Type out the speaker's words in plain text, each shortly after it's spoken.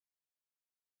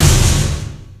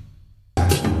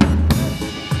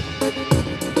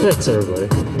Thanks, everybody.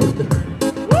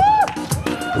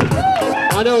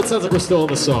 I know it sounds like we're still in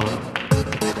the song,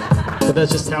 but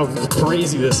that's just how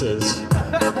crazy this is.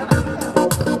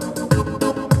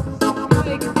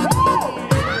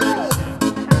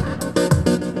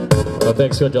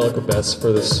 Thanks to Angelica Bess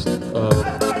for this.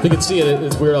 You can see it,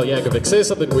 it's Weird Al Yankovic. Say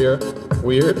something weird.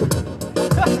 Weird?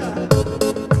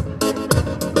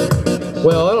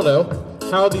 Well, I don't know.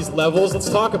 How are these levels?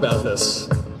 Let's talk about this.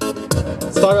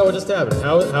 Let's talk about what just happened.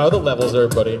 How are the levels,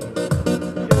 everybody?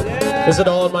 Yeah. Is it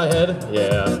all in my head?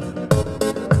 Yeah.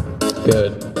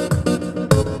 Good.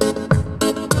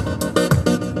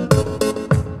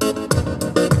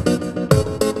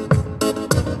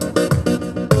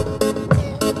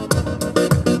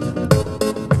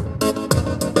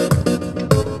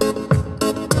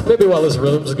 Maybe while this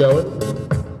rhythm's going,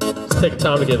 just take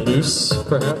time to get loose,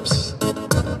 perhaps.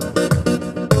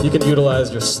 You can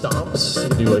utilize your stomps. You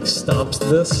can do like stomps to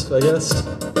this, I guess.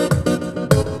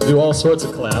 Do all sorts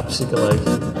of claps. You can like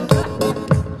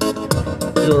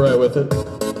do alright with it.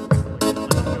 I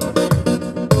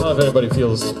don't know if anybody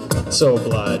feels so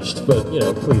obliged, but you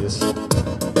know, please.